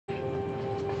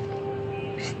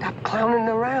Stop clowning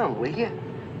around, will you?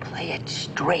 Play it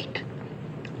straight.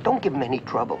 Don't give him any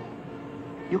trouble.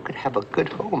 You could have a good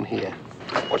home here.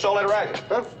 What's all that racket?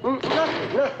 Huh?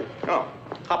 Nothing. Oh,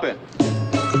 hop in.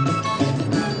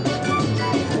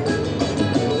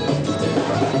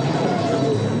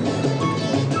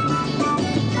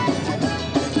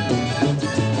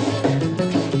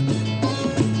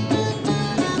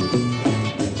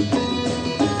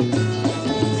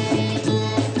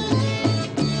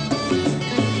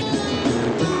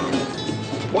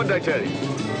 What'd I tell you?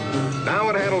 Now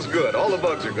it handles good. All the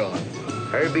bugs are gone.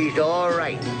 Herbie's all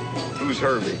right. Who's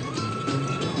Herbie?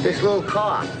 This little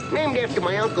car, named after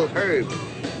my Uncle Herb.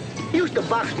 He used to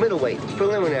box middleweight,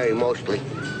 preliminary mostly.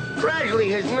 Gradually,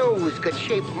 his nose got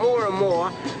shaped more and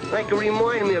more like it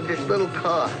reminded me of this little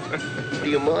car. Do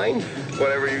you mind?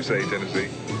 Whatever you say, Tennessee.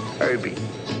 Herbie.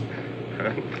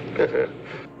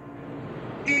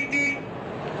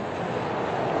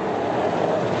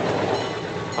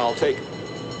 I'll take it.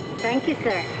 Thank you,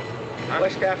 sir.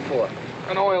 What's that for?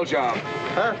 An oil job.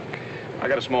 Huh? I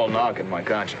got a small knock in my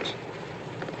conscience.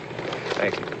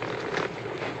 Thank you.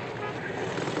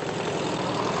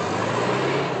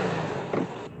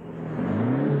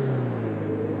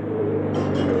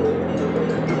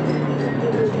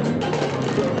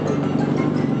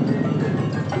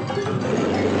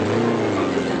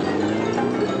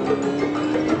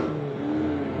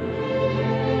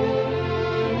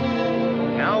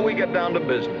 Now we get down to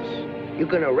business. You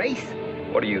gonna race?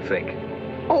 What do you think?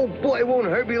 Oh, boy, won't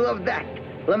Herbie love that.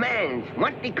 Le Mans,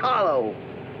 Monte Carlo,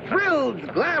 thrills,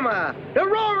 glamour, the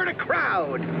roar of the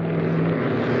crowd.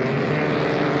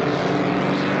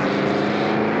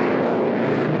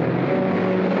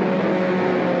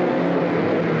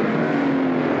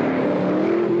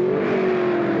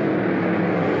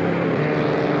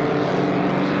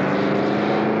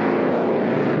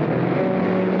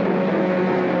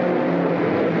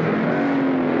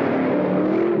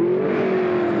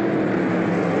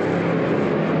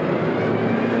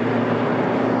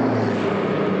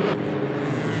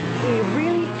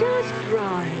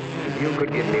 You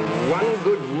could give me one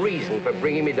good reason for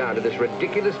bringing me down to this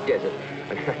ridiculous desert.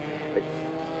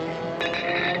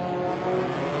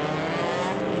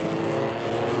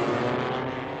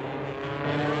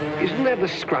 Isn't that the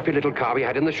scrappy little car we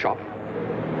had in the shop?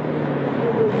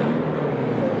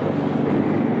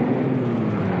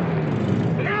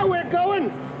 Now we're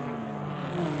going.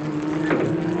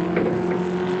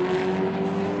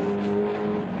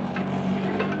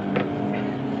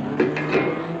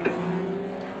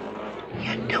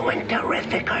 Doing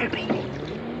terrific, Herbie.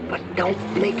 But don't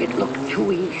make it look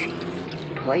too easy.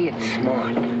 Play it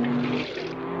smart.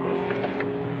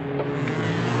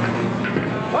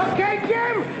 Okay,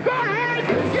 Jim, go ahead.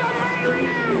 You're marrying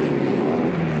him.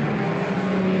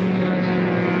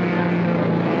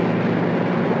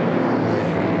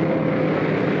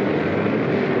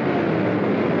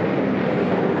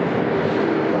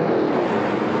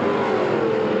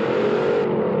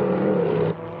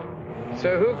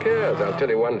 So who cares? I'll tell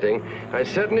you one thing. I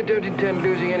certainly don't intend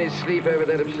losing any sleep over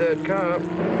that absurd car.